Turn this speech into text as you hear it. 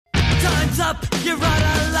time's up, you're out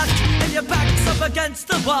of luck, and your back's up against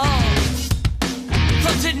the wall.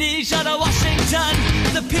 From Tunisia to Washington,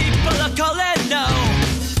 the people are calling no.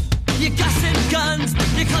 Your gas and guns,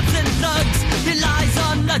 your clubs and thugs, your lies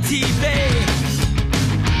on the TV.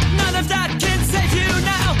 None of that can save you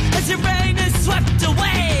now, as your reign is swept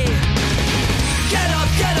away. Get up,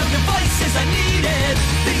 your voices are needed.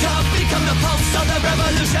 Become the pulse of the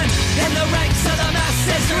revolution, and the ranks of the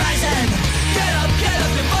masses rising. Get up,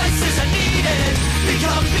 your voices are needed.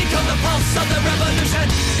 Become the pulse of the revolution,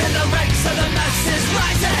 and the ranks of the masses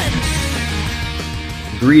rising.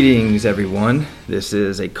 Greetings, everyone. This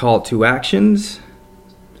is a call to actions.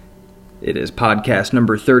 It is podcast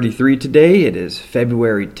number 33 today. It is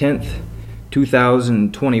February 10th,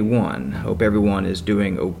 2021. Hope everyone is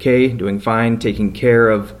doing okay, doing fine, taking care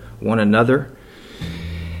of one another.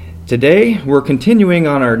 Today, we're continuing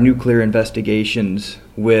on our nuclear investigations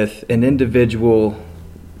with an individual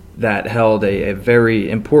that held a very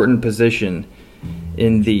important position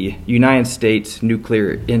in the United States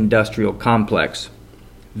nuclear industrial complex.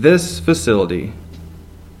 This facility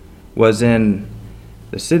was in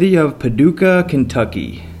the city of Paducah,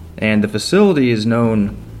 Kentucky, and the facility is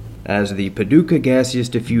known as the Paducah Gaseous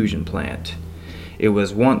Diffusion Plant. It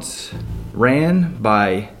was once ran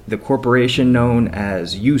by the corporation known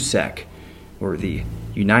as USEC, or the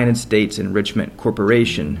United States Enrichment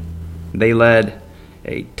Corporation. They led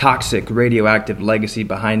a toxic radioactive legacy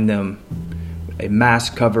behind them, a mass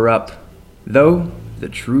cover-up, though the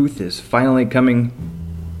truth is finally coming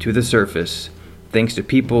to the surface, thanks to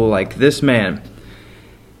people like this man.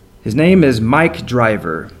 His name is Mike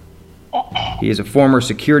Driver. He is a former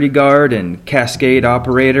security guard and cascade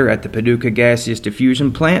operator at the Paducah Gaseous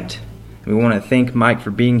Diffusion Plant. We want to thank Mike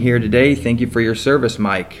for being here today. Thank you for your service,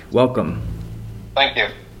 Mike. Welcome. Thank you.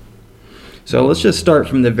 So let's just start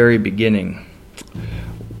from the very beginning.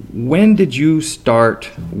 When did you start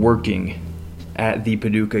working at the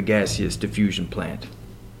Paducah Gaseous Diffusion Plant?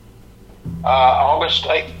 August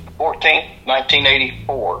 14th,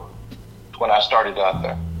 1984 is when I started out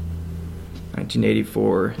there.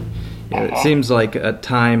 1984. Yeah, it seems like a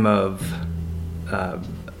time of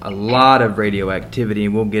a lot of radioactivity,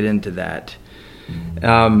 and we'll get into that.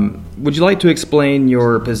 Would you like to explain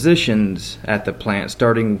your positions at the plant,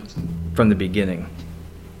 starting from the beginning?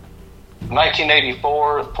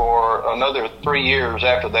 1984, for another 3 years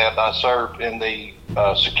after that, I served in the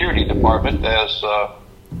security department as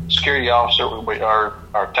security officer.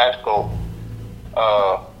 Our tactical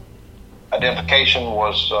identification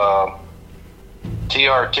was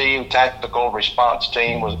TRT, Tactical Response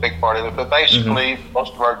Team, was a big part of it. But basically,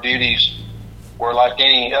 most of our duties were like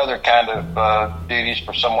any other kind of duties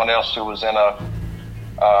for someone else who was in a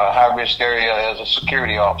high-risk area as a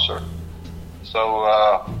security officer. So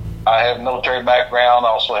I have military background. I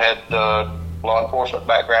also had law enforcement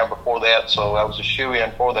background before that, so I was a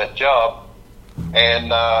shoe-in for that job.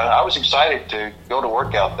 And I was excited to go to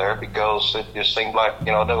work out there because it just seemed like,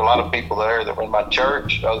 there were a lot of people there that were in my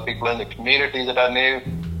church, other people in the community that I knew.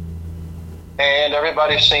 And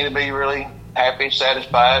everybody seemed to be really happy,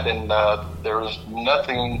 satisfied, and there was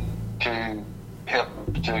nothing to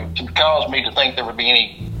cause me to think there would be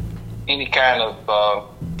any kind of,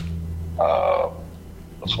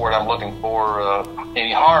 what's the word I'm looking for,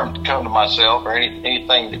 any harm to come to myself or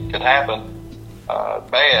anything that could happen.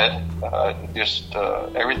 Bad.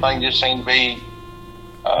 Everything just seemed to be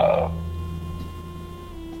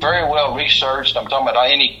very well researched. I'm talking about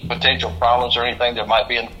any potential problems or anything that might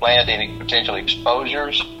be in the plant, any potential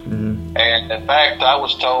exposures. Mm-hmm. And in fact, I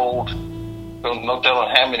was told, no telling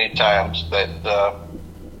how many times, that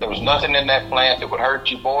there was nothing in that plant that would hurt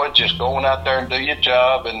you, boy. Just go on out there and do your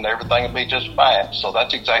job, and everything would be just fine. So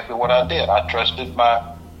that's exactly what I did. I trusted my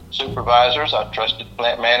supervisors, I trusted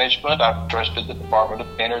plant management, I trusted the Department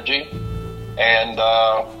of Energy, and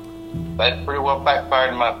that pretty well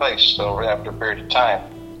backfired in my face. So after a period of time,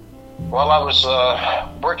 while I was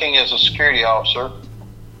working as a security officer,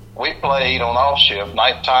 we played on off shift,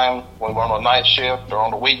 nighttime, when we were on a night shift or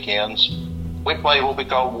on the weekends. We played what we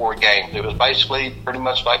called war games. It was basically pretty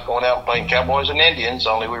much like going out and playing cowboys and Indians,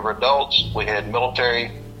 only we were adults. We had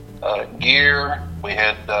military gear. We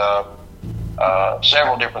had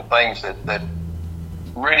several different things that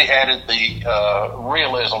really added the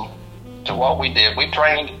realism to what we did. We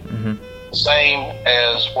trained the same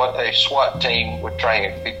as what a SWAT team would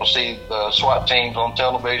train. People see the SWAT teams on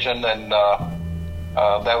television, and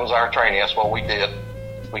that was our training. That's what we did.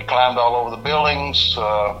 We climbed all over the buildings.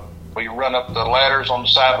 We run up the ladders on the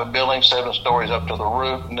side of a building, 7 stories up to the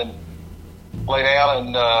roof, and then lay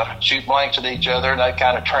down and shoot blanks at each other, and that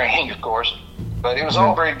kind of training, of course. But it was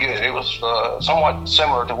all very good. It was somewhat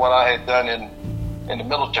similar to what I had done in the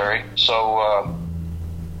military. So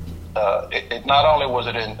it not only was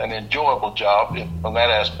it an enjoyable job from that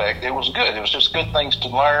aspect, it was good. It was just good things to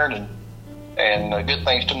learn and good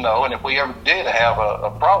things to know. And if we ever did have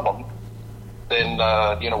a problem, then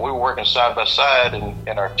we were working side by side,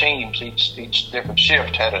 and our teams, each different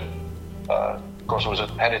shift had of course,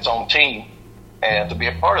 had its own team, and to be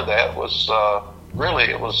a part of that was really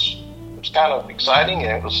it was kind of exciting,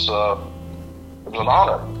 and it was an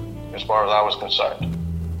honor as far as I was concerned.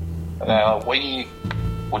 Now we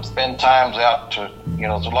would spend times out to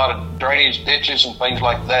there's a lot of drainage ditches and things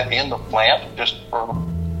like that in the plant just for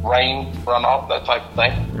rain runoff, that type of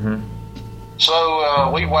thing. Mm-hmm.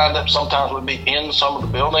 So we wind up, sometimes we'd be in some of the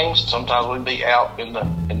buildings, sometimes we'd be out in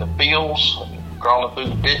the fields, crawling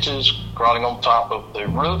through the ditches, crawling on top of the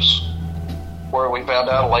roofs, where we found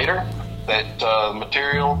out later that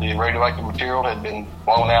the radioactive material had been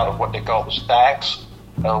blown out of what they call the stacks.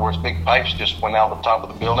 In other words, big pipes just went out the top of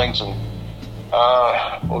the buildings, and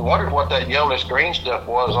we wondered what that yellowish green stuff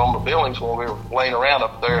was on the buildings when we were playing around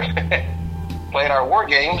up there playing our war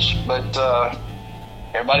games, but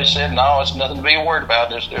everybody said, no, it's nothing to be worried about.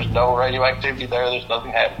 There's no radioactivity there. There's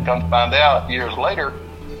nothing happened. Come to find out, years later,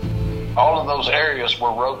 all of those areas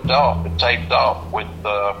were roped off and taped off with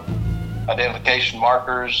identification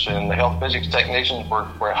markers, and the health physics technicians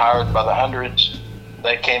were hired by the hundreds.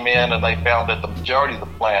 They came in and they found that the majority of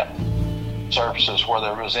the plant surfaces,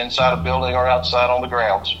 whether it was inside a building or outside on the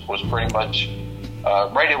grounds, was pretty much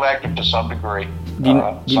radioactive to some degree.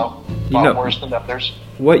 Some worse than others.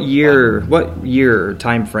 What year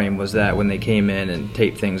time frame was that when they came in and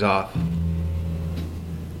taped things off?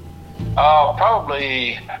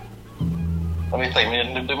 Probably. Let me think.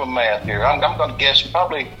 Let me do my math here. I'm going to guess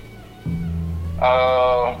probably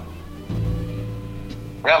around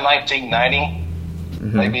 1990,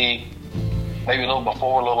 mm-hmm. maybe a little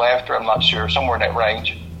before, a little after. I'm not sure. Somewhere in that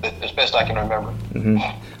range, as best I can remember. Mm-hmm.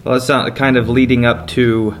 Well, it's kind of leading up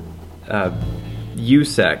to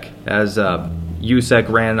USEC, as USEC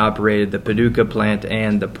ran and operated the Paducah plant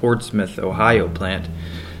and the Portsmouth, Ohio plant.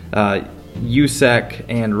 USEC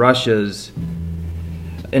and Russia's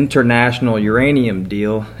international uranium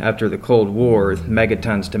deal after the Cold War,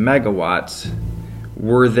 megatons to megawatts,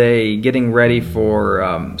 were they getting ready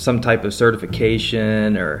for some type of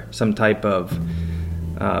certification or some type of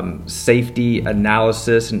safety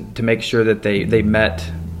analysis, and to make sure that they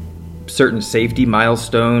met certain safety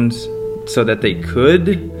milestones so that they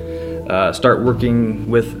could start working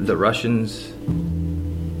with the Russians?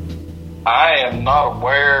 I am not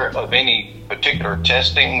aware of any particular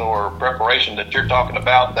testing or preparation that you're talking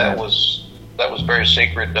about. That was very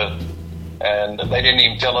secret, and they didn't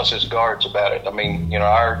even tell us as guards about it. I mean,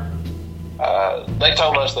 they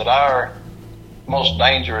told us that our most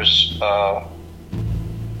dangerous,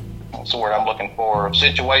 what's the word I'm looking for,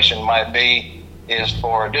 situation might be is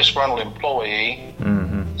for a disgruntled employee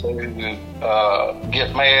mm-hmm. to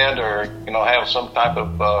get mad or have some type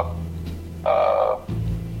of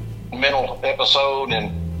mental episode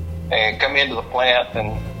and come into the plant,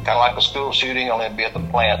 and kind of like a school shooting, only it'd be at the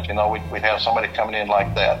plant. We'd have somebody coming in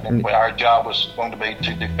like that, and our job was going to be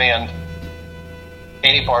to defend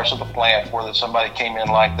any parts of the plant where somebody came in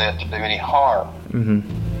like that to do any harm. Mm-hmm.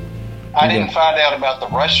 I didn't find out about the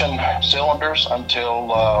Russian cylinders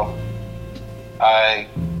until I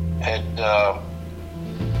had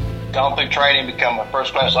gone through training, become a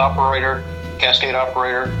first-class operator, cascade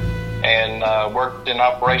operator, and worked in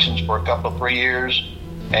operations for a couple of 3 years.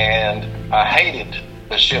 And I hated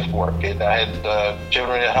the shift work. I had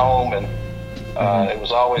children at home, and it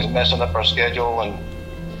was always messing up our schedule. And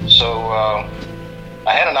so I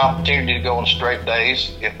had an opportunity to go on straight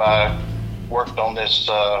days if I worked on this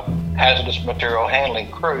hazardous material handling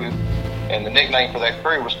crew. And the nickname for that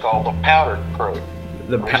crew was called the powder crew.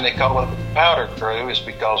 The reason they call it the powder crew is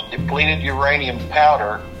because depleted uranium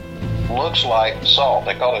powder looks like salt.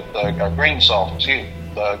 They call it green salt. Excuse me.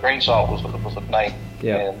 The green salt was the name.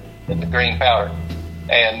 Yeah. And the green powder.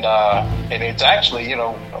 And it's actually, a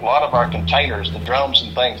lot of our containers, the drums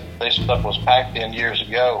and things, this stuff was packed in years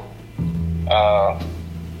ago.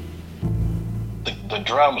 The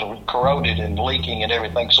drums were corroded and leaking and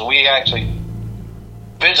everything. So we actually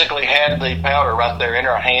physically had the powder right there in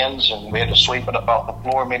our hands, and we had to sweep it up off the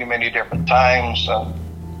floor many, many different times. And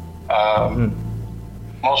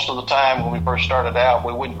most of the time when we first started out,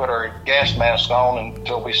 we wouldn't put our gas mask on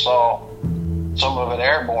until we saw some of it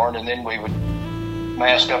airborne, and then we would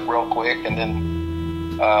mask up real quick, and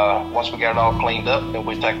then once we got it all cleaned up, then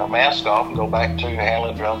we'd take our mask off and go back to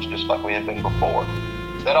handling drums just like we had been before.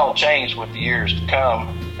 that all changed with the years to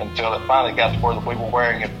come until it finally got to where we were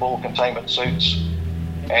wearing full containment suits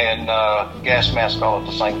and gas masks all at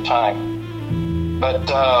the same time. But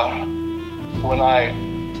when I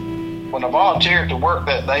volunteered to work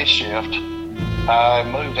that day shift, I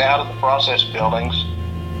moved out of the process buildings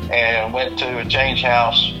and went to a change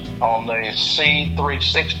house on the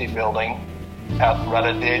C360 building out right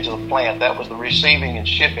at the edge of the plant. That was the receiving and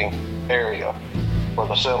shipping area for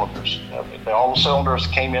the cylinders. All the cylinders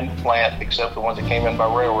came in the plant except the ones that came in by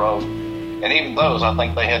railroad. And even those, I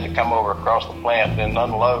think they had to come over across the plant and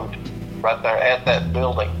unload right there at that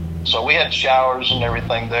building. So we had showers and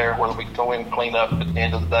everything there where we could go in and clean up at the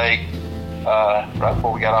end of the day, right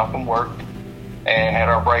before we got off from work, and had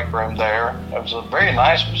our break room there. It was a very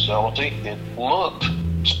nice facility. It looked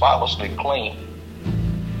spotlessly clean.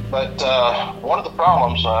 But one of the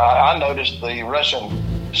problems, I noticed the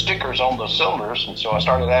Russian stickers on the cylinders, and so I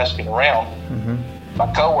started asking around. My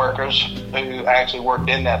coworkers who actually worked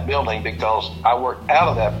in that building, because I worked out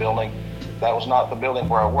of that building. That was not the building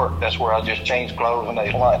where I worked. That's where I just changed clothes and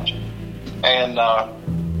ate lunch. And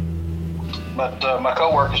but my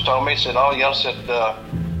coworkers told me, said, "Oh, yeah," said the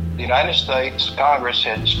United States Congress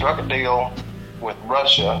had struck a deal with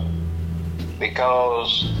Russia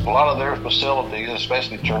because a lot of their facilities,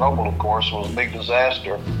 especially Chernobyl, of course, was a big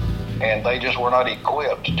disaster, and they just were not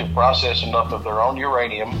equipped to process enough of their own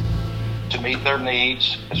uranium to meet their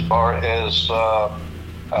needs as far as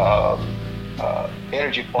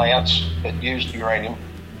energy plants that used uranium.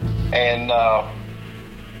 And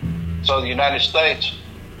so the United States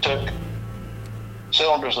took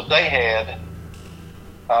cylinders that they had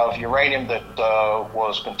of uranium that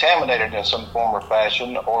was contaminated in some form or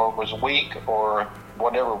fashion, or was weak, or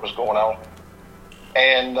whatever was going on,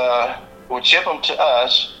 and would ship them to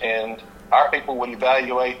us, and our people would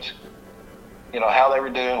evaluate, how they were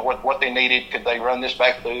doing, what they needed. Could they run this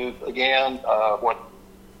back through again?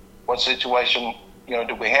 What situation,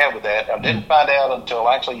 do we have with that? I didn't find out until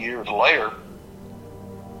actually years later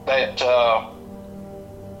that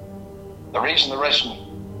the reason the Russian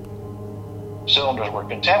cylinders were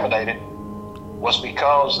contaminated was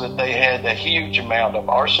because that they had a huge amount of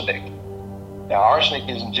arsenic. Now, arsenic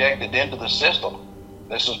is injected into the system.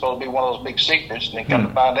 This is supposed to be one of those big secrets, and then come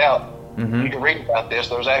to find out, you can read about this.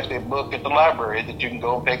 There's actually a book at the library that you can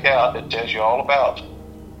go and pick out that tells you all about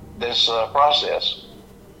this process.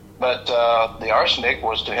 But the arsenic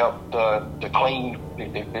was to help to clean.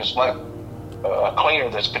 It's like a cleaner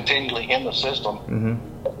that's continually in the system.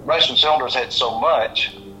 Russian cylinders had so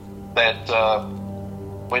much that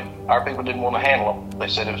our people didn't want to handle them. They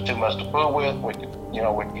said it was too much to fool with. We could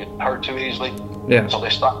get hurt too easily. Yeah. So they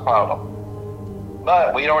stockpiled them.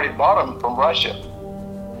 But we'd already bought them from Russia.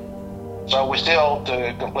 So we still,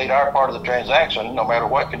 to complete our part of the transaction, no matter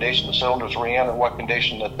what condition the cylinders were in or what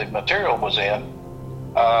condition that the material was in,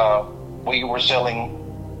 we were selling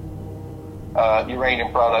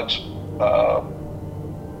uranium products,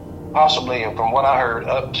 possibly, from what I heard,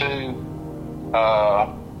 up to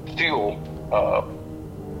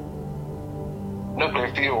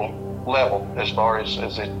nuclear fuel level as far as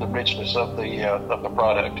the richness of the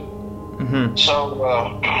product.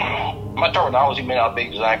 So my terminology may not be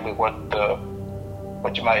exactly what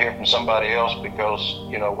you might hear from somebody else, because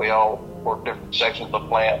we all work different sections of the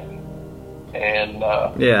plant, and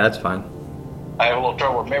yeah, that's fine. I have a little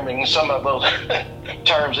trouble remembering some of those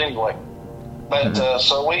terms anyway. But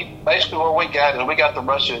so we basically, what we got is we got the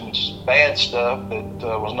Russians' bad stuff that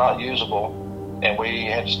was not usable, and we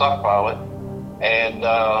had to stockpile it, and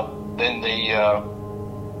then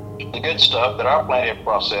the good stuff that our plant had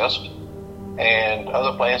processed, and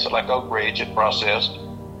other plants like Oak Ridge had processed,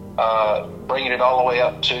 bringing it all the way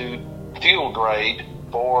up to fuel grade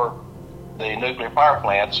for the nuclear power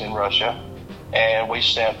plants in Russia. And we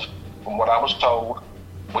sent, from what I was told,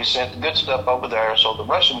 we sent the good stuff over there so the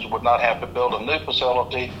Russians would not have to build a new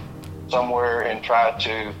facility somewhere and try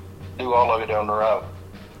to do all of it on their own.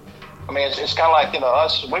 I mean, it's kind of like,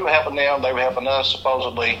 us, we were helping them, they were helping us,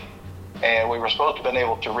 supposedly, and we were supposed to have been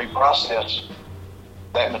able to reprocess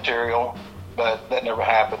that material, but that never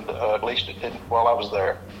happened. At least it didn't while I was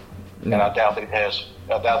there. And I doubt it has.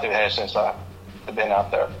 I doubt it has since I've been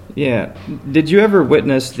out there. Yeah. Did you ever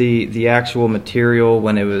witness the actual material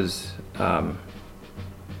when it was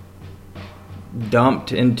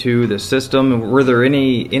dumped into the system? Were there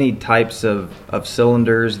any types of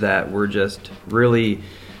cylinders that were just really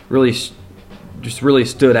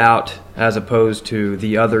stood out as opposed to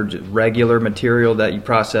the other regular material that you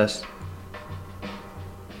processed?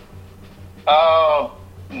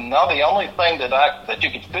 No, the only thing that you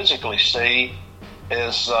could physically see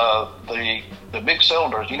is the big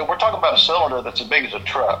cylinders. You know, we're talking about a cylinder that's as big as a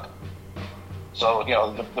truck. So, you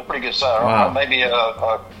know, the pretty good size. Wow. Maybe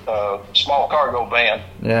a small cargo van.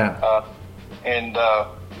 Yeah. And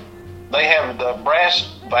they have the brass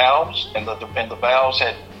valves, and the valves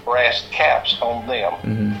had brass caps on them.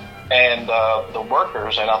 Mm-hmm. And the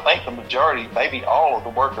workers, and I think the majority, maybe all of the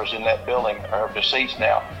workers in that building are deceased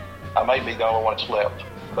now. I may be the only one that's left.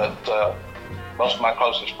 But most of my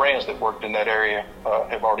closest friends that worked in that area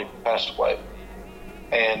have already passed away.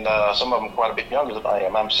 And some of them quite a bit younger than I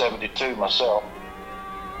am. I'm 72 myself.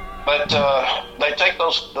 But they take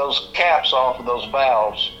those caps off of those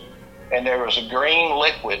valves, and there was a green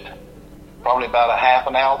liquid, probably about a half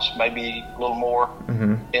an ounce, maybe a little more,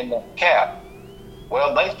 mm-hmm. in the cap.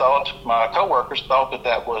 Well, my coworkers thought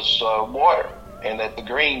that was water, and that the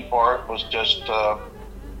green part was just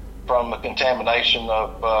from the contamination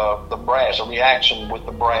of the brass, a reaction with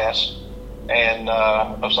the brass, and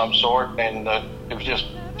of some sort, and it was just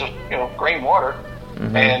you know, green water,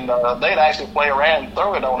 mm-hmm. and they'd actually play around and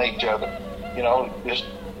throw it on each other, you know, just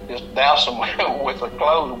douse them with their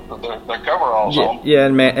clothes, their coveralls on. Yeah,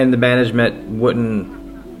 and the management wouldn't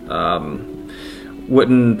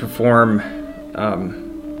perform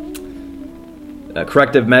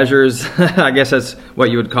corrective measures. I guess that's what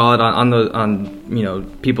you would call it on you know,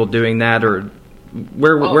 people doing that, or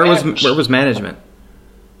where was management?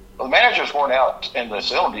 Well, the managers weren't out in the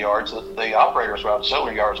cylinder yards. The operators were out in the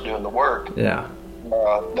cylinder yards doing the work. Yeah.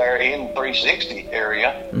 They're in 360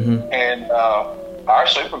 area, mm-hmm. and our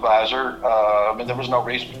supervisor. I mean, there was no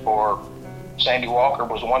reason for. Sandy Walker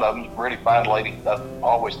was one of them. Really fine lady. I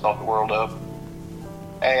always thought the world of.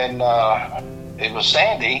 And it was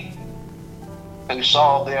Sandy who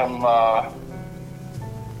saw them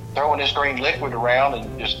throwing this green liquid around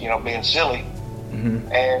and just, you know, being silly.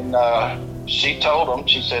 Mm-hmm. And she told them,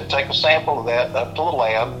 she said, take a sample of that up to the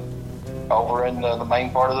lab over in the main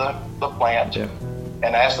part of the plant, yeah.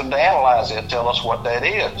 and ask them to analyze it, tell us what that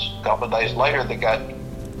is. A couple of days later, they got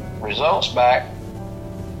results back.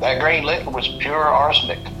 That green liquid was pure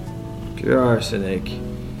arsenic. Pure arsenic.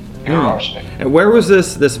 Pure arsenic. And where was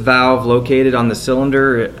this valve located on the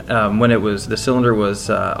cylinder when the cylinder was,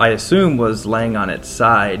 I assume, was laying on its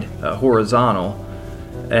side, horizontal,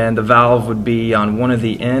 and the valve would be on one of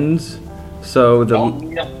the ends? So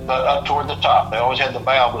up toward the top. They always had the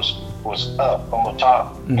valve was up on the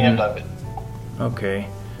top mm-hmm. end of it. Okay.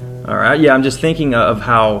 All right. Yeah, I'm just thinking of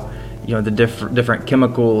how, you know, the different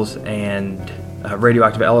chemicals and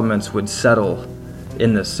radioactive elements would settle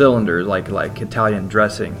in the cylinder like Italian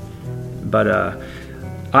dressing. But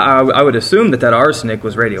I would assume that arsenic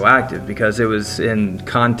was radioactive because it was in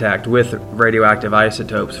contact with radioactive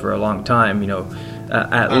isotopes for a long time. You know,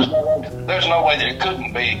 there's no way that it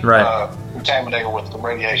couldn't be right. Contaminated with the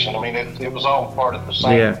radiation. I mean, it was all part of the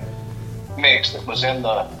same mix that was in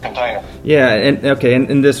the container. Yeah,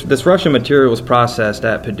 and this Russian material was processed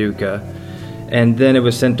at Paducah, and then it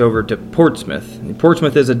was sent over to Portsmouth.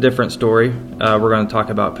 Portsmouth is a different story. We're going to talk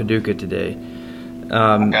about Paducah today.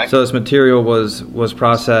 Okay. So this material was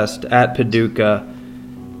processed at Paducah.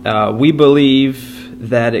 We believe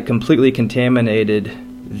that it completely contaminated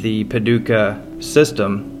the Paducah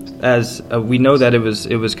system, as we know that it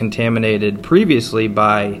was contaminated previously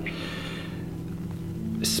by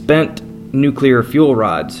spent nuclear fuel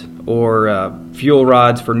rods, or fuel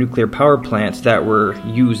rods for nuclear power plants that were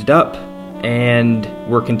used up and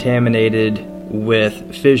were contaminated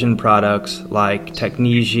with fission products like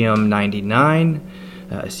technetium-99,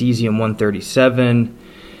 cesium-137,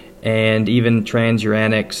 and even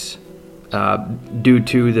transuranics due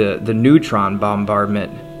to the neutron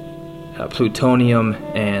bombardment, plutonium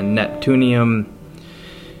and neptunium.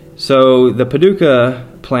 So the Paducah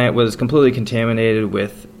plant was completely contaminated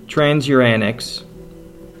with transuranics,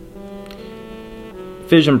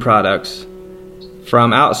 fission products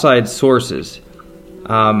from outside sources.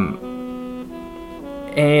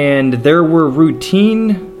 And there were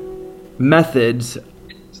routine methods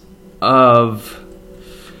of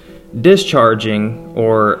discharging,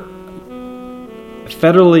 or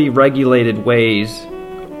federally regulated ways,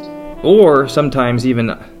 or sometimes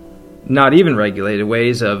even not even regulated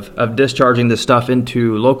ways of discharging this stuff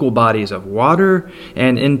into local bodies of water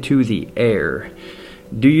and into the air.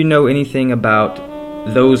 Do you know anything about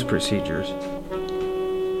those procedures?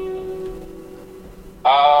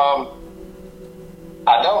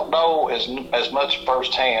 I don't know as much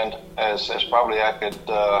firsthand as probably I could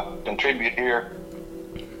contribute here.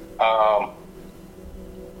 Talking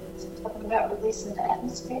about releasing the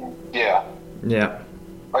atmosphere? Yeah. Yeah.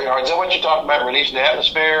 Is that what you're talking about, releasing the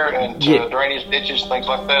atmosphere and drainage ditches, things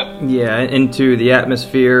like that? Yeah, into the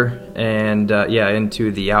atmosphere and,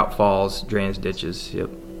 into the outfalls, drainage ditches, yep.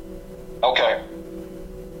 Okay.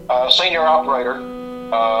 Senior operator,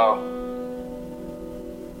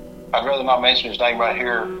 I'd rather not mention his name right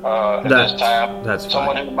here at this time. That's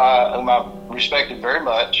someone fine. whom I respected very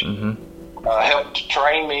much, helped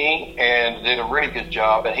train me and did a really good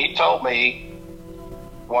job. And he told me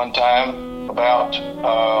one time about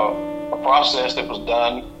a process that was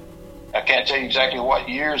done. I can't tell you exactly what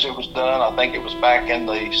years it was done. I think it was back in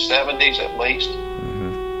the 70s at least,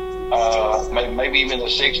 maybe even the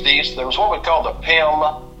 60s. There was what we call the PEM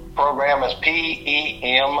program, as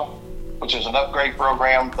PEM, which is an upgrade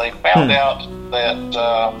program. They found out that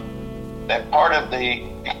that part of the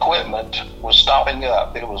equipment was stopping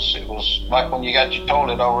up. It was like when you got your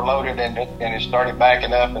toilet overloaded and it started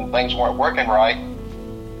backing up and things weren't working right.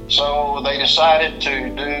 So they decided to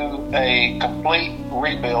do a complete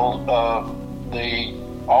rebuild of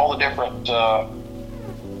all the different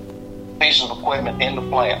pieces of equipment in the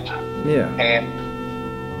plant. Yeah. And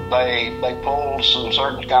they pulled some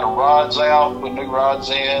certain kind of rods out, put new rods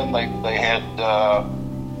in. They had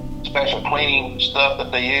special cleaning stuff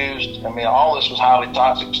that they used. I mean, all this was highly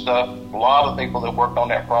toxic stuff. A lot of people that worked on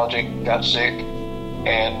that project got sick.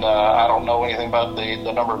 And I don't know anything about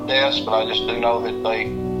the number of deaths, but I just do know that they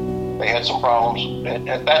had some problems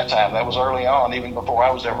at that time. That was early on, even before I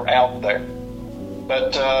was ever out there.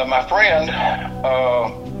 But my friend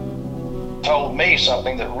told me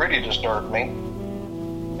something that really disturbed me.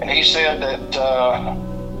 And he said that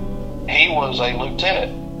he was a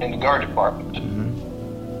lieutenant in the guard department.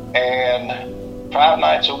 And 5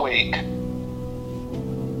 nights a week,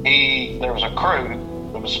 there was a crew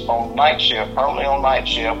that was on night shift, permanently on night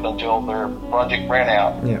shift until their project ran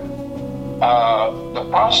out. Yeah. The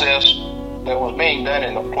process that was being done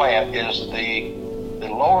in the plant is the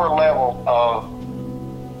lower level of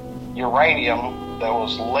uranium that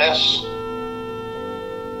was less,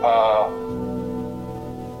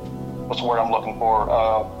 what's the word I'm looking for?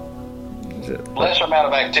 Lesser amount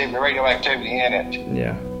of activity, radioactivity in it.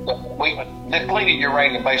 Yeah. Depleted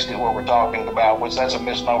uranium, basically what we're talking about, which that's a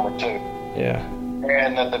misnomer too. Yeah.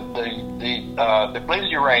 And the depleted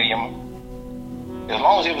uranium, as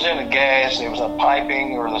long as it was in the gas, it was in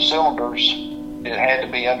piping or the cylinders, it had to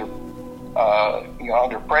be under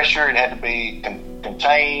pressure. It had to be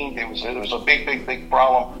contained. It was a big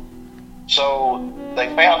problem. So they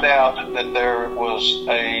found out that there was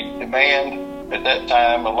a demand at that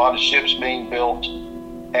time, a lot of ships being built,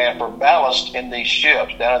 and for ballast in these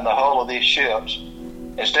ships, down in the hull of these ships,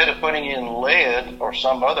 instead of putting in lead or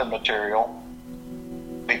some other material,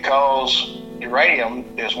 because uranium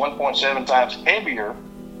is 1.7 times heavier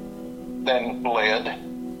than lead,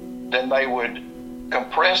 then they would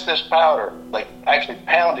compress this powder. They actually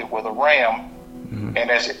pound it with a ram, and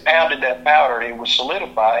as it pounded that powder, it would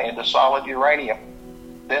solidify into solid uranium.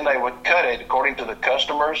 Then they would cut it according to the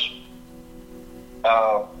customer's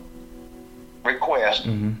request.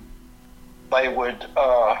 They would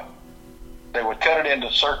cut it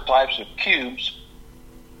into certain types of cubes,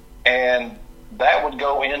 and that would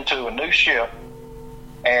go into a new ship.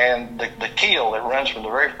 And the keel that runs from the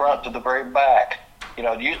very front to the very back,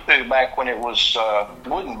 used to back when it was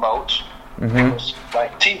wooden boats, it was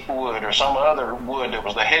like teak wood or some other wood that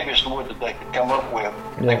was the heaviest wood that they could come up with.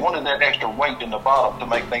 Yeah. They wanted that extra weight in the bottom to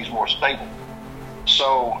make things more stable.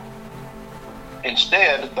 So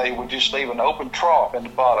instead, they would just leave an open trough in the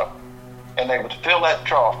bottom, and they would fill that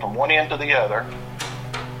trough from one end to the other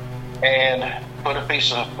and put a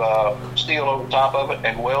piece of steel over top of it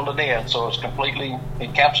and weld it in so it's completely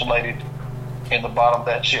encapsulated in the bottom of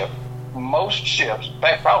that ship. Most ships, in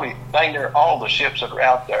fact, probably dang near all the ships that are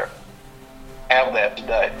out there have that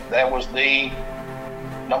today. That was the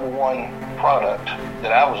 #1 product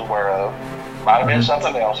that I was aware of. Might have been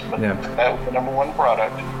something else, but that was the #1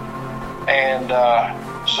 product. And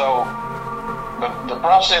so the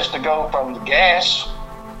process to go from the gas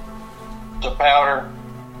to powder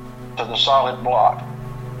to the solid block,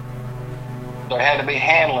 there had to be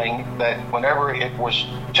handling that whenever it was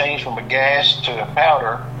changed from a gas to a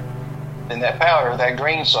powder, then that powder, that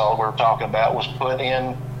green solid we're talking about, was put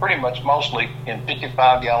in pretty much mostly in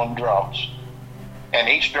 55-gallon drums. And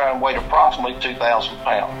each drum weighed approximately 2,000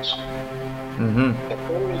 pounds.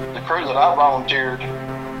 The crew that I volunteered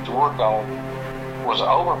to work on was an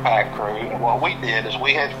overpack crew, and what we did is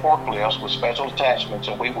we had forklifts with special attachments,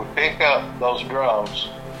 and we would pick up those drums,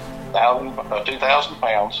 2,000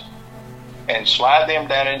 pounds, and slide them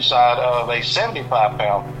down inside of a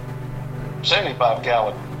 75-gallon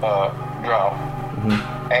drum.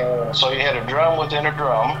 And so you had a drum within a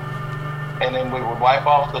drum, and then we would wipe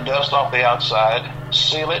off the dust off the outside,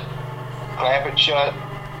 seal it, clamp it shut,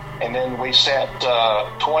 and then we sent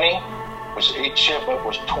 20, which each shipment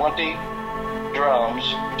was 20 drums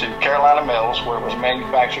to Carolina Metals, where it was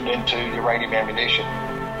manufactured into uranium ammunition.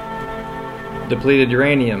 Depleted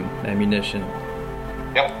uranium ammunition.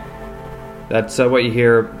 Yep. That's what you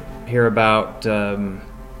hear about.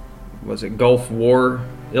 Was it Gulf War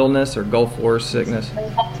illness or Gulf War sickness?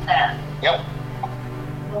 Yep.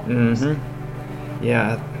 Mm-hmm.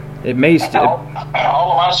 Yeah. It may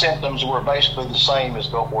all of my symptoms were basically the same as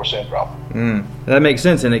Gulf War syndrome. That makes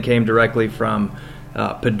sense, and it came directly from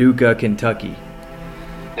Paducah, Kentucky.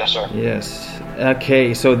 Yes, sir. Yes.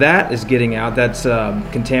 Okay, so that is getting out. That's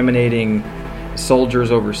contaminating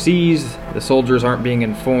soldiers overseas. The soldiers aren't being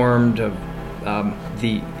informed of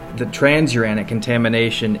the transuranic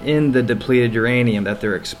contamination in the depleted uranium that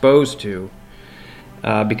they're exposed to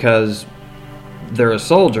because they're a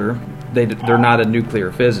soldier. They're not a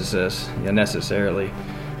nuclear physicist necessarily.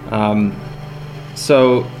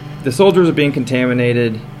 So the soldiers are being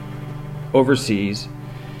contaminated overseas.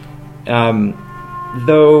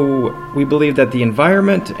 Though we believe that the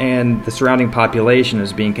environment and the surrounding population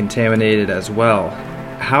is being contaminated as well,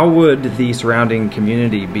 how would the surrounding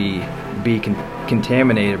community be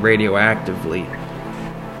contaminated radioactively?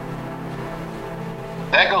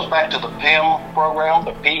 That goes back to the PEM program,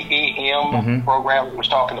 the PEM program we was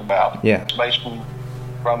talking about. Yeah. It's based from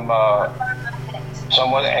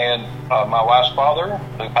someone, and my wife's father,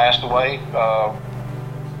 who passed away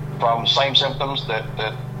from the same symptoms that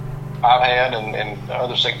I've had and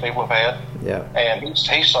other sick people have had. Yeah. And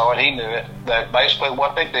he saw it, he knew it, that basically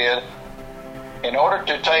what they did, in order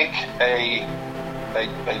to take a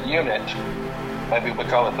unit, maybe we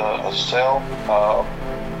call it a cell,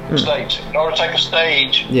 stage. In order to take a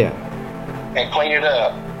stage and clean it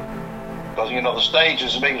up, because the stage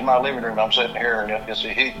is as big as my living room. I'm sitting here, and it's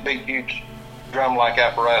a big, huge drum-like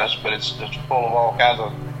apparatus, but it's full of all kinds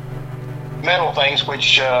of metal things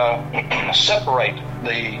which separate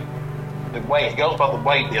the weight. It goes by the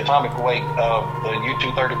weight, the atomic weight of the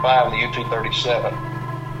U-235 and the U-237.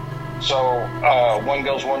 So one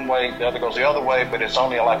goes one way, the other goes the other way, but it's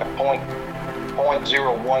only like a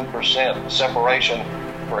 0.01% separation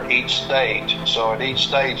for each stage. So at each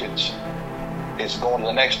stage, it's going to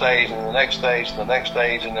the next stage and the next stage and the next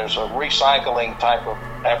stage, and there's a recycling type of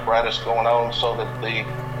apparatus going on, so that the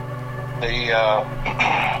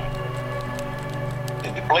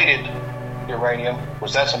depleted uranium,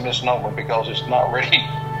 which that's a misnomer because it's not really,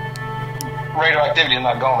 radioactivity is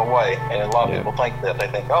not gone away, and a lot of people think that. They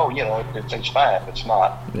think, it's fine. It's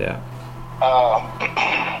not. Yeah.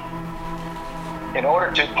 In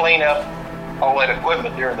order to clean up all that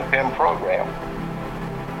equipment during the PEM program,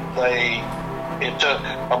 it took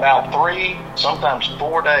about 3, sometimes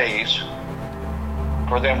 4 days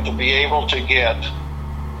for them to be able to get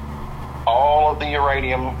all of the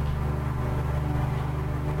uranium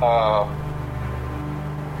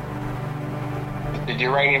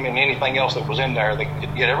and anything else that was in there. They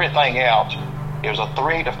could get everything out. It was a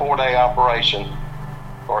 3 to 4 day operation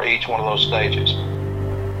for each one of those stages.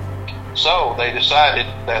 So they decided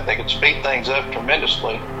that they could speed things up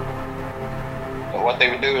tremendously. And what they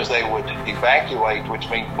would do is they would evacuate, which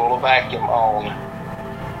means pull a vacuum on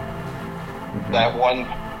that one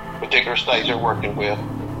particular stage they're working with,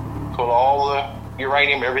 pull all the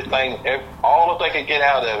uranium, everything, all that they could get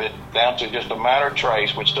out of it, down to just a minor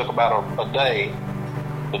trace, which took about a day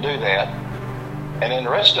to do that. And then the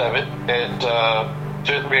rest of it, at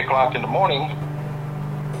 2 or 3 o'clock in the morning,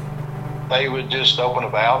 they would just open a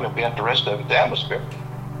valve and vent the rest of it to the atmosphere.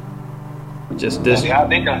 Just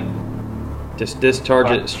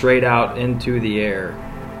discharge it straight out into the air.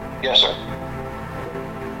 Yes, sir.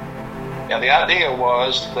 Now, the idea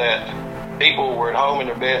was that people were at home in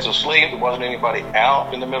their beds asleep. There wasn't anybody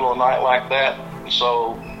out in the middle of the night like that.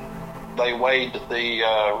 So they weighed the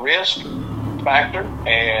risk factor,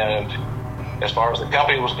 and as far as the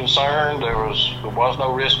company was concerned, there was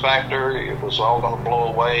no risk factor. It was all going to blow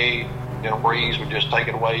away. A breeze would just take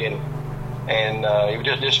it away, and it would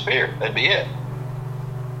just disappear. That'd be it.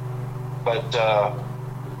 But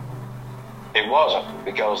it wasn't,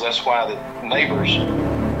 because that's why the neighbors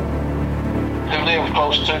who live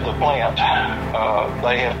close to the plant,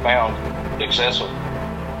 they have found excessive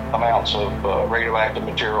amounts of radioactive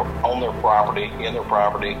material on their property, in their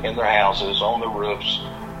houses, on their roofs.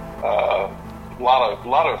 A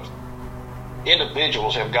lot of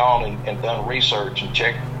individuals have gone and done research and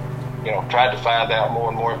checked, tried to find out more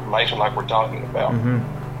and more information like we're talking about.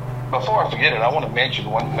 before I forget it, I want to mention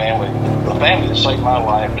one family. The family that saved my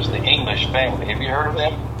life is the English family. Have you heard of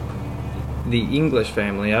them? The English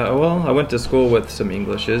family. Well, I went to school with some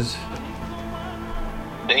Englishes.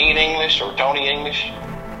 Dean English or Tony English?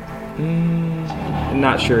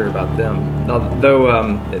 Not sure about them.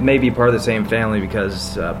 Though it may be part of the same family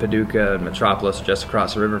because Paducah and Metropolis are just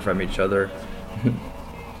across the river from each other.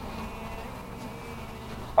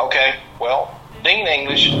 Okay, well, Dean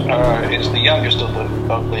English is the youngest of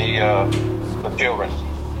the children.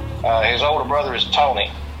 His older brother is Tony.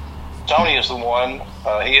 Tony is the one.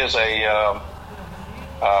 He is a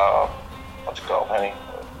what's it called, honey?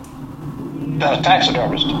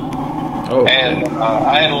 Taxidermist. Oh. And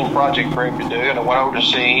I had a little project for him to do, and I went over to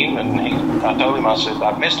see him, and I told him, I said,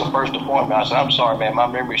 I missed the first appointment. I said, I'm sorry, man, my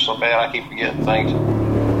memory's so bad, I keep forgetting things.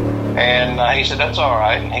 And he said, that's all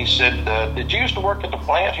right. And he said, did you used to work at the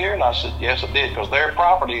plant here? And I said, yes, I did, because their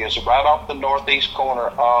property is right off the northeast corner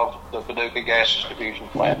of the Paducah Gaseous Diffusion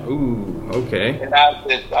Plant. Ooh, okay. And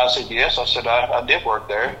I said, yes. I said, I did work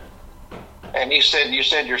there. And he said, you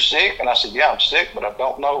said you're sick? And I said, yeah, I'm sick, but I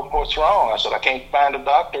don't know what's wrong. I said, I can't find a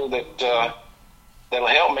doctor that'll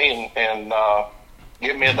help me and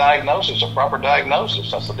give me a diagnosis, a proper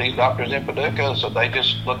diagnosis. I said, these doctors in Paducah, so they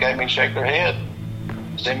just look at me and shake their head,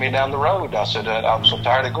 send me down the road. I said, I'm so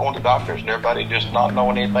tired of going to doctors and everybody just not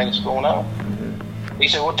knowing anything that's going on. He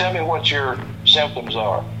said, well, tell me what your symptoms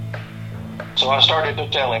are. So I started to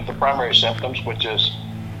tell him the primary symptoms, which is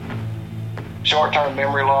short-term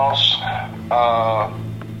memory loss. I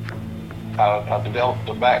developed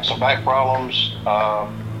some back problems,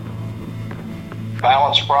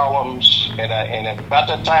 balance problems, and at about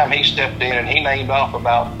that time he stepped in and he named off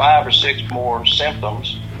about 5 or 6 more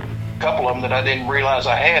symptoms, a couple of them that I didn't realize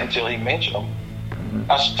I had until he mentioned them.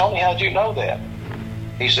 I said, Tony, how'd you know that?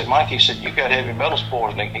 He said, Mike, he said, you got heavy metals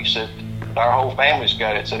poisoning. He said, our whole family's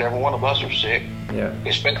got it. He said, every one of us are sick,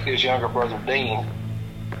 especially his younger brother, Dean.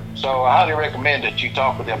 So I highly recommend that you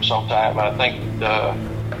talk with them sometime. I think I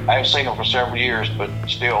haven't seen them for several years, but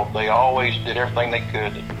still, they always did everything they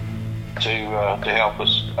could to help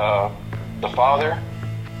us. The father,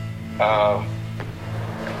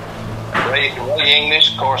 Ray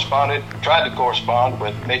English, tried to correspond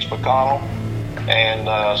with Mitch McConnell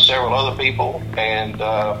and several other people, and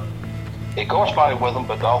he corresponded with them,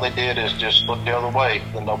 but all they did is just look the other way,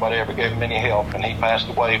 and nobody ever gave him any help, and he passed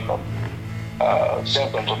away from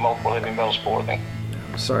symptoms of multiple heavy metals poisoning.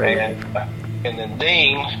 Sorry. And then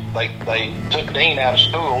Dean, they took Dean out of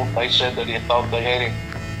school. They said that he thought they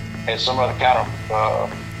had some other kind of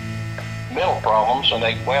metal problems, and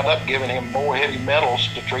they wound up giving him more heavy metals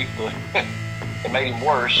to treat it made him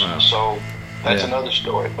worse. Wow. So that's another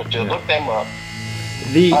story. But look them up.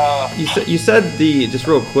 You said just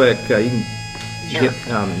real quick. You can Sure.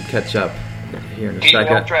 catch up here in a Keep me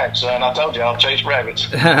second. on track, son. I told you I'll chase rabbits.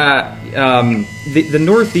 The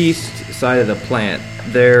northeast side of the plant,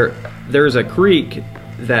 there's a creek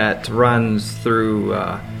that runs through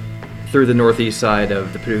the northeast side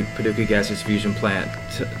of the Paducah Gaseous Diffusion Plant,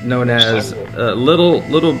 known as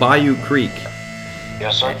Little Bayou Creek.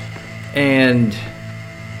 Yes, sir. And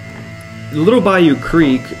Little Bayou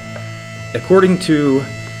Creek, according to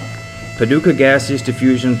Paducah Gaseous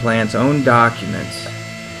Diffusion Plant's own documents,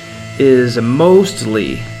 is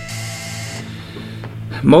mostly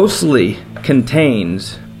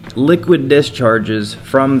contains liquid discharges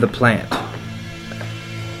from the plant,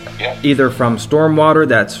 either from stormwater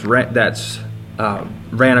that's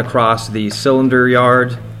ran across the cylinder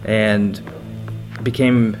yard and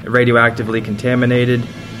became radioactively contaminated,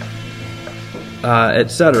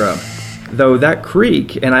 etc. Though that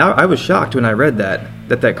creek, and I was shocked when I read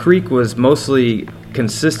that creek was mostly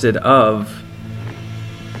consisted of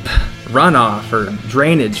runoff or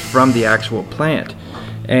drainage from the actual plant,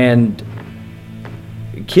 and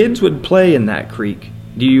kids would play in that creek.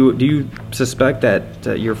 Do you suspect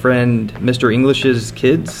that your friend Mr. English's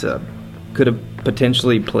kids could have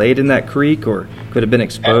potentially played in that creek or could have been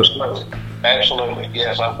exposed? Absolutely.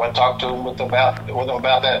 Yes, I talked to him with them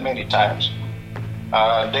about that many times.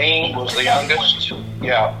 Dean was the youngest.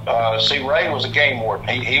 Yeah. See, Ray was a game warden.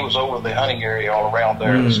 He was over the hunting area all around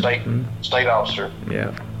there, the state officer.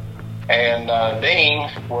 Yeah. And Dean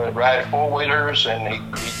would ride 4-wheelers, and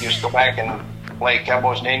he used to go back and play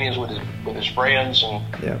Cowboys and Indians with his friends, and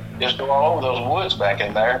just go all over those woods back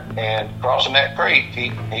in there. And crossing that creek,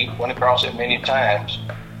 he went across it many times.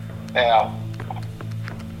 Now,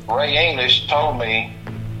 Ray English told me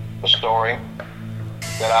a story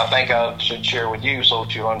that I think I should share with you so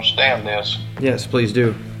that you'll understand this. Yes, please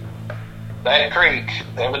do. That creek,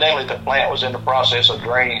 evidently the plant was in the process of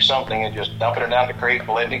draining something and just dumping it down the creek,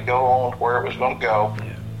 letting it go on where it was going to go.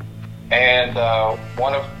 And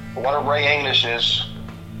one of Ray English's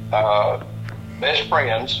best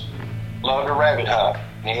friends loved to rabbit hunt.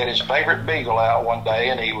 He had his favorite beagle out one day,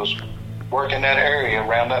 and he was working that area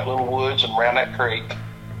around that little woods and around that creek.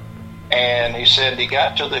 And he said he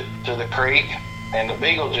got to the creek, and the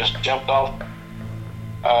beagle just jumped off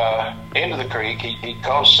into the creek. He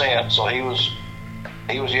caught scent, so he was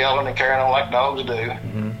yelling and carrying on like dogs do.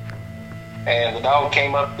 Mm-hmm. And the dog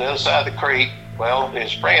came up the other side of the creek. Well,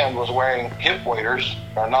 his friend was wearing hip waders,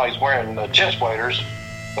 or no, he's wearing chest waders,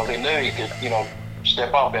 because he knew he could,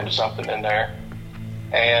 step off into something in there.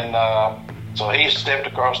 And so he stepped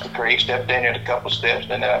across the creek, stepped in it a couple of steps,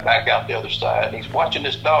 and then back out the other side. And he's watching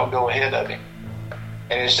this dog go ahead of him.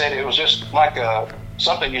 And he said it was just like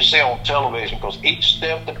something you see on television, because each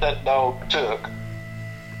step that dog took,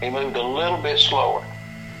 he moved a little bit slower.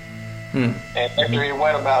 And after he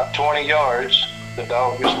went about 20 yards, the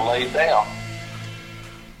dog just laid down.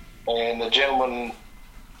 And the gentleman,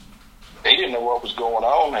 he didn't know what was going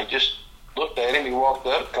on. He just looked at him. He walked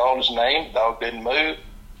up, called his name. The dog didn't move.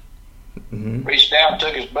 Mm-hmm. Reached down,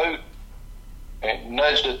 took his boot, and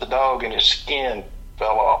nudged at the dog, and his skin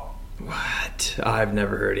fell off. What? I've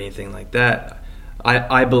never heard anything like that.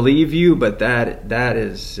 I believe you, but that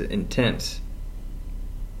is intense.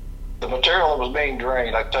 The material that was being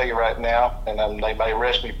drained, I can tell you right now, and they may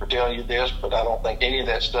arrest me for telling you this, but I don't think any of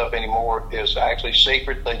that stuff anymore is actually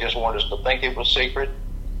secret. They just want us to think it was secret.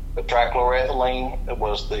 The trichloroethylene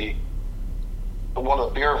was one of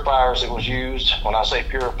the purifiers that was used. When I say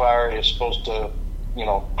purifier, it's supposed to,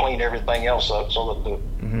 clean everything else up so that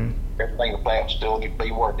everything in the plant will still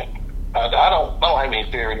be working. I don't have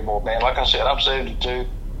any fear anymore, man. Like I said, I'm 72.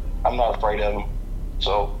 I'm not afraid of them.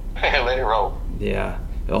 So let it roll. Yeah.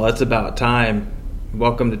 Well, that's about time.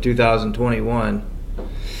 Welcome to 2021.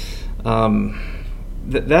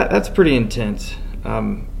 That's pretty intense.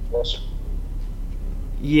 Yes, sir.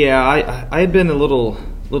 Yeah, I had been a little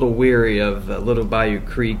weary of Little Bayou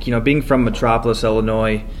Creek. Being from Metropolis,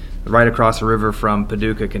 Illinois, right across the river from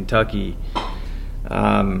Paducah, Kentucky.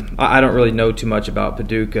 I don't really know too much about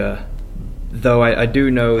Paducah, though I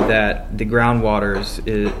do know that the groundwater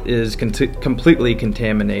is completely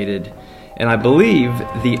contaminated. And I believe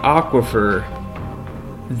the aquifer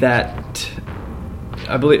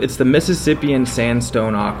I believe it's the Mississippian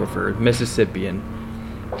sandstone aquifer, Mississippian,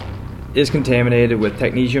 is contaminated with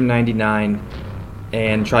technetium-99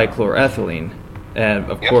 and trichloroethylene. And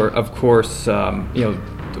of course,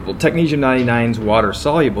 technetium-99 is water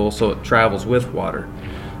soluble, so it travels with water.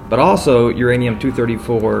 But also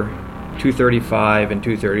uranium-234, 235, and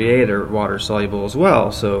 238 are water soluble as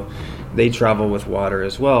well, so they travel with water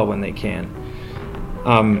as well when they can.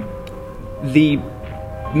 The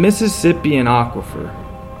Mississippian aquifer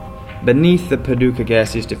beneath the Paducah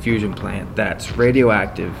Gaseous Diffusion Plant, that's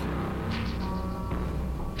radioactive,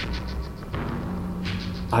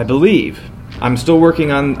 I believe, I'm still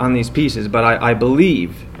working on these pieces, but I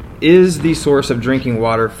believe is the source of drinking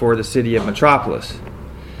water for the city of Metropolis.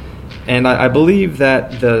 And I believe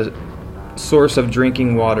that the source of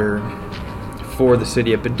drinking water for the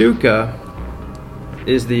city of Paducah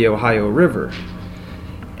is the Ohio River.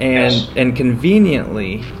 And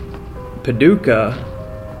conveniently, Paducah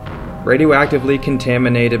radioactively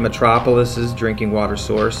contaminated Metropolis's drinking water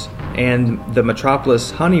source, and the Metropolis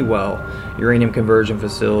Honeywell uranium conversion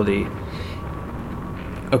facility,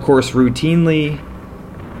 of course, routinely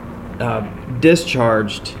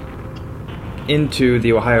discharged into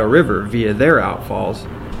the Ohio River via their outfalls,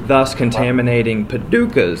 thus contaminating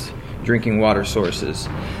Paducah's drinking water sources.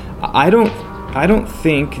 I don't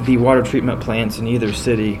think the water treatment plants in either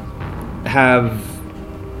city have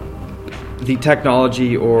the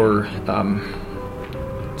technology or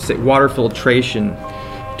say water filtration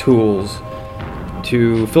tools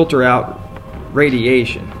to filter out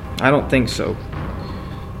radiation. I don't think so.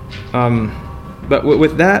 But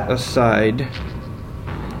with that aside,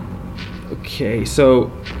 okay,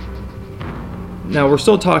 so now we're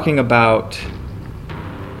still talking about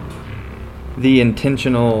the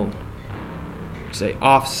intentional, say,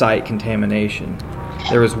 off-site contamination.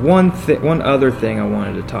 There was one other thing I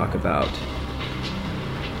wanted to talk about.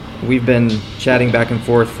 We've been chatting back and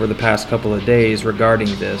forth for the past couple of days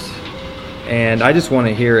regarding this, and I just want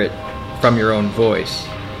to hear it from your own voice.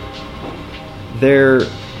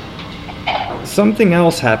 Something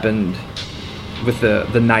else happened with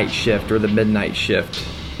the night shift or the midnight shift.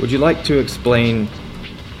 Would you like to explain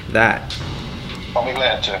that? I'll be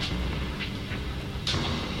glad to.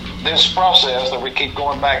 This process that we keep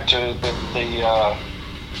going back to, the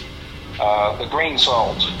green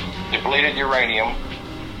salts, depleted uranium.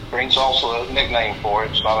 Green salt's a nickname for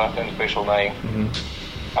it. It's not an official name.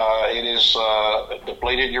 Mm-hmm. It is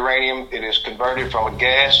depleted uranium. It is converted from a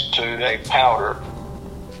gas to a powder.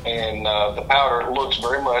 And the powder looks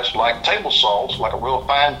very much like table salt, like a real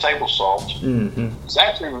fine table salt. Mm-hmm. It's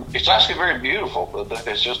actually very beautiful.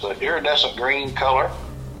 It's just an iridescent green color,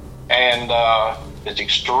 and it's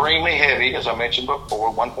extremely heavy, as I mentioned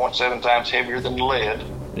before, 1.7 times heavier than lead.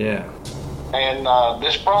 Yeah. And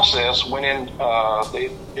this process went in at the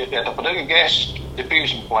Paducah Gaseous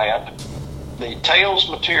Diffusion Plant. The tails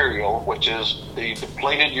material, which is the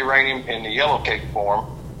depleted uranium in the yellow cake form,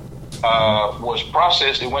 was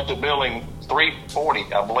processed. It went to building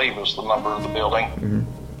 340, I believe was the number of the building. Mm-hmm.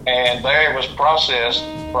 And there it was processed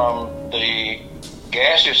from the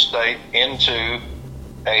gaseous state into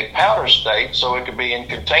a powder state, so it could be in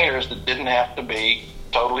containers that didn't have to be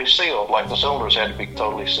totally sealed, like the cylinders had to be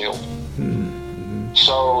totally sealed. Mm-hmm.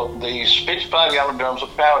 So these 55-gallon drums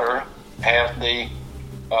of powder have the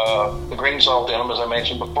green salt in them, as I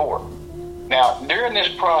mentioned before. Now, during this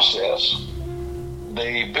process,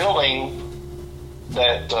 the building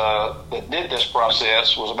that did this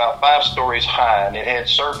process was about 5 stories high, and it had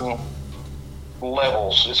certain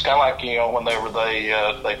levels. It's kind of like, you know, whenever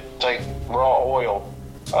they take raw oil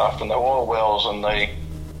from the oil wells, and they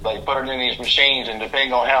put it in these machines, and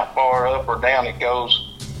depending on how far up or down it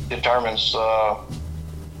goes, determines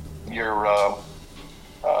your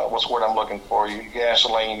what's the word I'm looking for? Your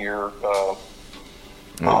gasoline, your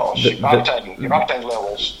octane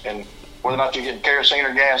levels, and whether or not you get kerosene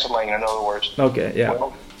or gasoline, in other words. Okay, yeah.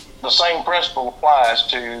 Well, the same principle applies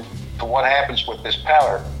to what happens with this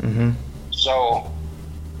powder. Mm-hmm. So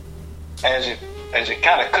as it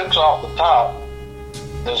kind of cooks off the top,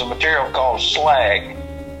 there's a material called slag.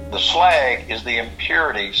 The slag is the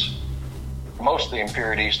impurities, most of the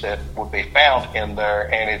impurities that would be found in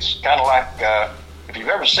there, and it's kind of like if you've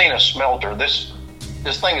ever seen a smelter, this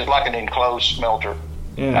thing is like an enclosed smelter.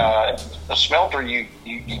 Yeah. A smelter, you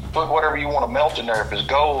put whatever you want to melt in there, if it's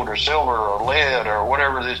gold or silver or lead or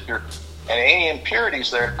whatever it is, and any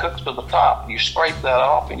impurities there cooks to the top. You scrape that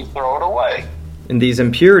off and you throw it away. And these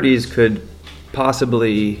impurities could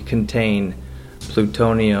possibly contain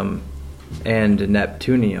plutonium and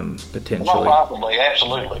neptunium, potentially. Well, possibly,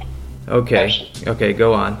 absolutely. Okay. Absolutely. Okay,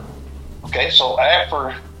 go on. Okay, so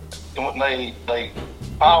after when they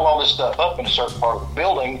piled all this stuff up in a certain part of the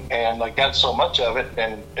building, and they got so much of it,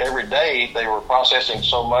 and every day they were processing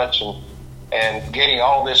so much and getting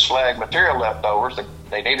all this slag material leftovers,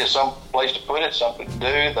 they needed some place to put it, something to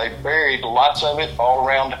do. They buried lots of it all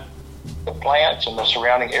around the plants and the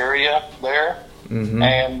surrounding area there. Mm-hmm.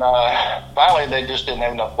 And finally they just didn't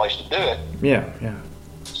have enough place to do it. Yeah, yeah.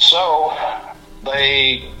 So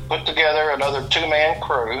they put together another 2-man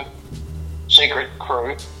crew, secret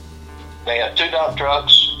crew. They had 2 dump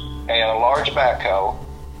trucks and a large backhoe.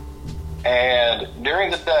 And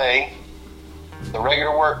during the day, the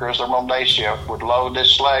regular workers, they're on day shift, would load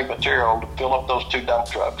this slag material to fill up those 2 dump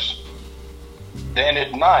trucks. Then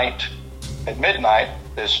at night, at midnight,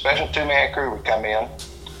 this special 2-man crew would come in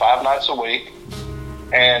 5 nights a week,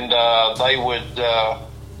 and they would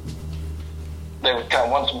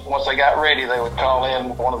come once they got ready. They would call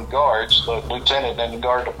in one of the guards, the lieutenant in the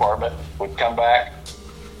guard department would come back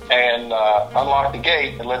and unlock the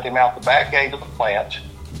gate and let them out the back gate of the plant.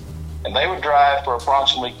 And they would drive for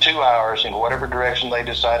approximately 2 hours in whatever direction they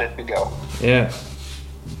decided to go. Yeah.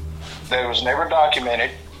 That was never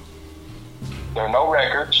documented. There are no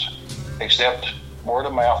records except word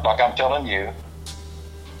of mouth, like I'm telling you.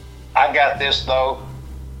 I got this, though.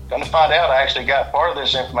 Going to find out, I actually got part of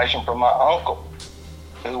this information from my uncle,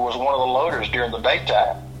 who was one of the loaders during the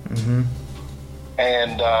daytime. Mm-hmm.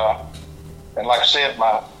 And like I said,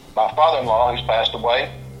 my father-in-law, who's passed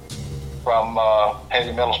away from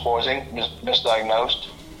heavy metals poisoning, misdiagnosed,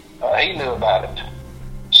 he knew about it.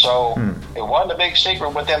 So it wasn't a big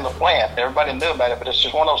secret within the plant. Everybody knew about it, but it's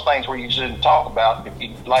just one of those things where you didn't talk about. If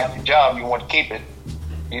you liked the job, you want to keep it.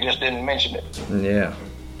 You just didn't mention it. Yeah.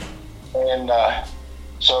 And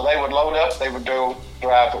so they would load up. They would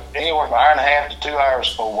drive anywhere from 1.5 hours to 2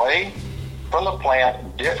 hours away from the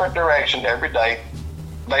plant, different direction every day.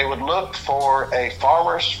 They would look for a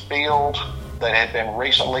farmer's field that had been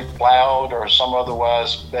recently plowed or some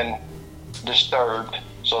otherwise been disturbed,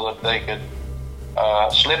 so that they could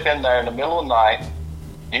slip in there in the middle of the night,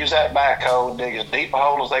 use that backhoe, dig as deep a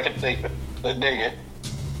hole as they could dig it,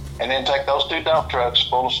 and then take those 2 dump trucks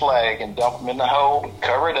full of slag and dump them in the hole,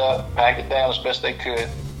 cover it up, pack it down as best they could,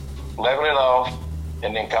 level it off,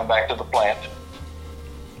 and then come back to the plant.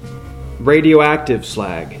 Radioactive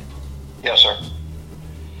slag. Yes, sir.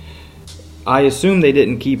 I assume they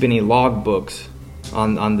didn't keep any log books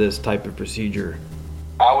on this type of procedure.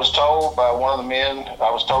 I was told by one of the men,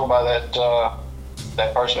 I was told by that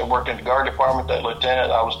person that worked in the guard department, that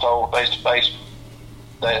lieutenant, I was told face to face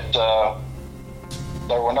that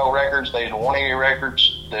there were no records, they didn't want any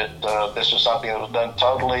records, that this was something that was done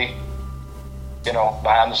totally,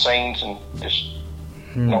 behind the scenes, and just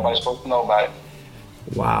nobody's supposed to know about it.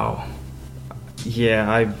 Wow.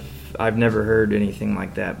 Yeah, I've never heard anything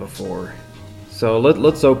like that before. So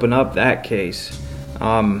let's open up that case.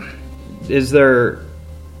 Is there?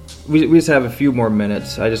 We just have a few more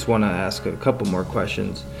minutes. I just want to ask a couple more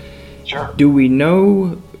questions. Sure. Do we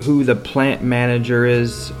know who the plant manager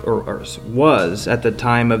is or was at the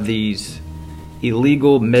time of these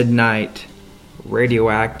illegal midnight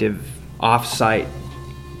radioactive off-site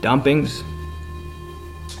dumpings?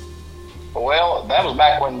 Well, that was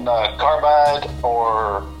back when Carbide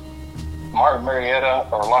or Martin Marietta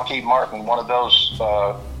or Lockheed Martin, one of those,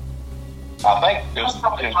 I think it was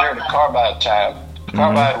during the Carbide time.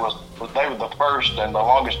 Carbide they were the first and the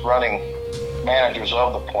longest running managers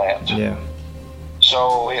of the plant. Yeah.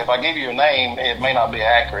 So if I give you a name, it may not be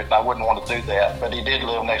accurate, and I wouldn't want to do that, but he did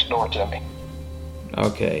live next door to me.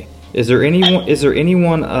 Okay. Is there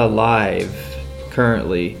anyone alive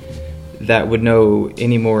currently that would know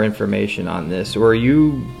any more information on this, or are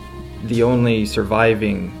you the only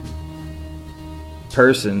surviving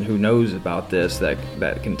person who knows about this that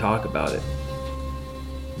can talk about it?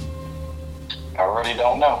 I really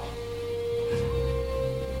don't know.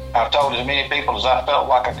 I've told as many people as I felt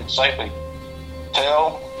like I could safely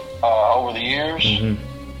tell over the years.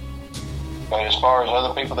 But as far as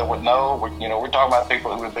other people that would know, we're talking about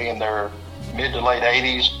people who would be in their mid to late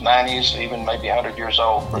 80s, 90s, even maybe 100 years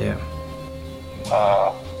old. Yeah.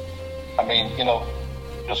 I mean,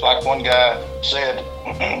 just like one guy said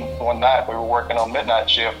one night, we were working on midnight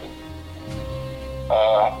shift.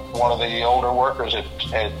 One of the older workers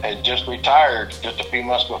had just retired just a few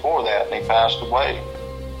months before that, and he passed away.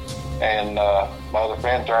 And my other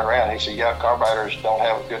friend turned around and he said, yeah, carbiders don't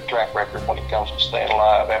have a good track record when it comes to staying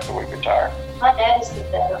alive after we retire. My dad used to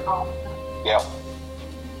say that all the time. Yeah.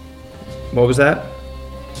 What was that?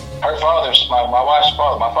 Her father's, my wife's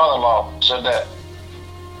father, my father-in-law said that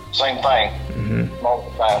same thing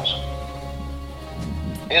multiple times.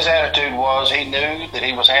 His attitude was he knew that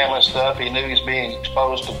he was handling stuff. He knew he was being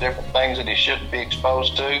exposed to different things that he shouldn't be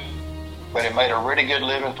exposed to. But he made a really good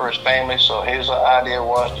living for his family, so his idea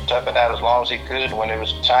was to tough it out as long as he could. When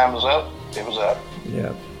time was up, it was up.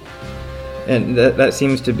 Yeah. And that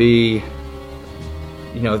seems to be,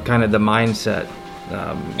 kind of the mindset,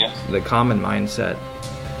 the common mindset.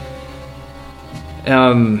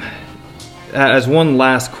 As one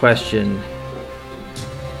last question,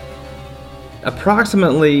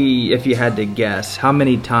 approximately, if you had to guess, how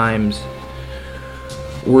many times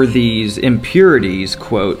were these impurities,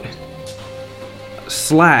 quote,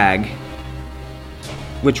 slag,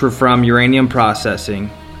 which were from uranium processing,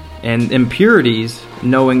 and impurities,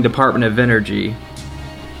 knowing Department of Energy,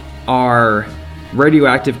 are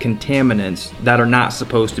radioactive contaminants that are not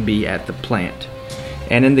supposed to be at the plant.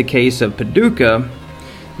 And in the case of Paducah,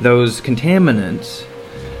 those contaminants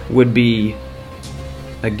would be,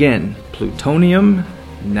 again, plutonium,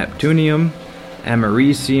 neptunium,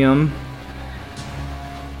 americium,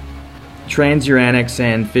 transuranics,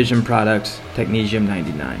 and fission products,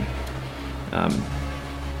 technetium-99.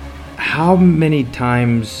 How many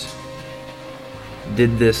times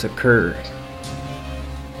did this occur?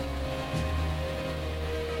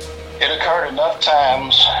 It occurred enough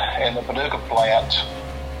times in the Paducah plant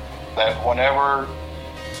that whenever,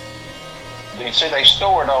 you see, they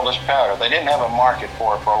stored all this powder. They didn't have a market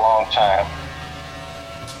for it for a long time.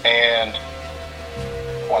 And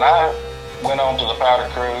when I went on to the powder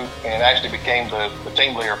crew and actually became the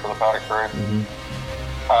team leader for the powder crew,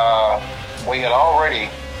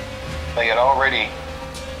 they had already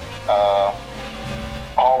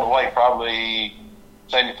hauled away probably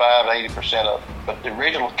 75-80% of it. But the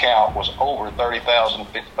original count was over 30,000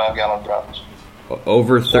 55-gallon drums.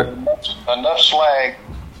 Over enough slag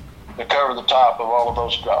to cover the top of all of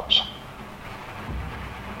those drums.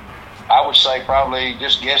 I would say probably,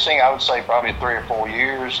 just guessing, I would say probably 3 or 4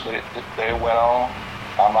 years that it went on.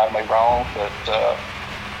 I might be wrong, but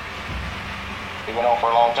it went on for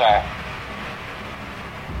a long time.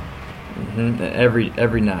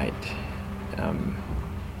 Every night.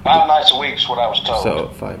 5 nights a week is what I was told. So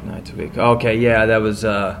 5 nights a week. Okay, yeah, that was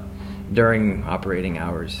during operating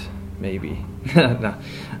hours, maybe. No.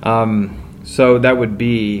 So that would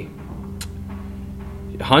be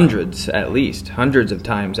hundreds of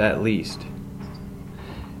times at least.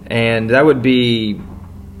 And that would be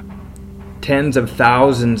tens of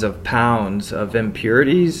thousands of pounds of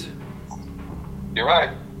impurities You're right.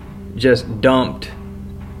 Just dumped.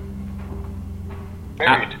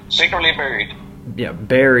 Buried. Secretly buried. Yeah,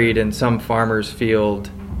 buried in some farmer's field,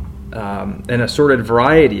 in a assorted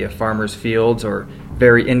variety of farmers' fields or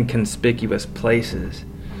very inconspicuous places.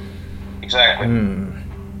 Exactly.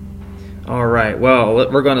 All right. Well,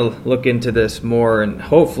 we're going to look into this more, and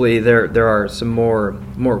hopefully there are some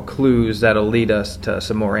more clues that'll lead us to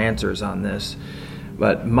some more answers on this.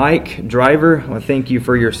 But Mike Driver, I want to thank you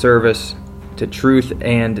for your service to truth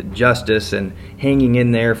and justice and hanging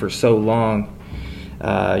in there for so long.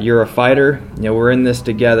 You're a fighter. We're in this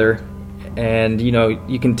together, and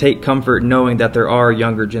you can take comfort knowing that there are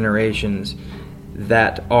younger generations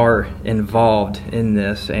that are involved in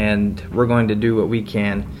this, and we're going to do what we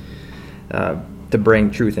can to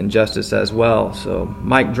bring truth and justice as well. So,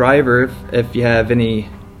 Mike Driver, if you have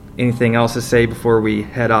anything else to say before we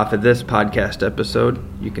head off of this podcast episode,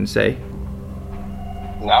 you can say.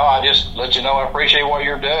 No, I just let you know I appreciate what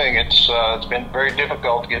you're doing. It's been very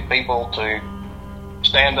difficult to get people to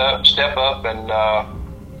stand up, step up, and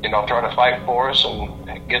try to fight for us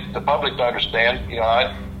and get the public to understand.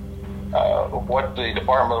 What the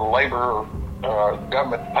Department of Labor or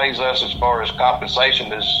government pays us as far as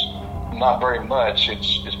compensation is not very much.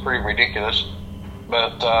 It's pretty ridiculous.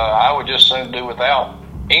 But I would just soon do without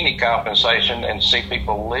any compensation and see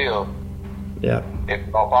people live. Yeah.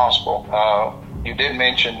 If all possible. You did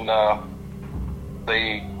mention the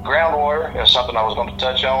groundwater as something I was going to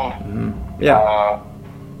touch on. Mm-hmm. Yeah.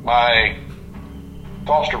 My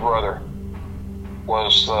foster brother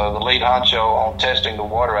was the lead honcho on testing the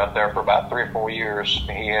water out there for about 3 or 4 years.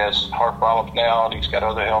 He has heart problems now, and he's got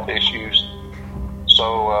other health issues.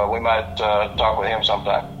 So we might talk with him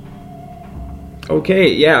sometime.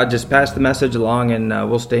 Okay, yeah, just pass the message along, and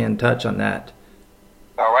we'll stay in touch on that.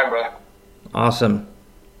 All right, brother. Awesome.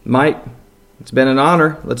 Mike, it's been an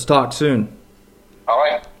honor. Let's talk soon. All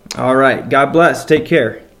right. All right. God bless. Take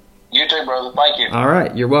care. You too, brother. Thank you. All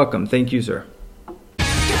right. You're welcome. Thank you, sir.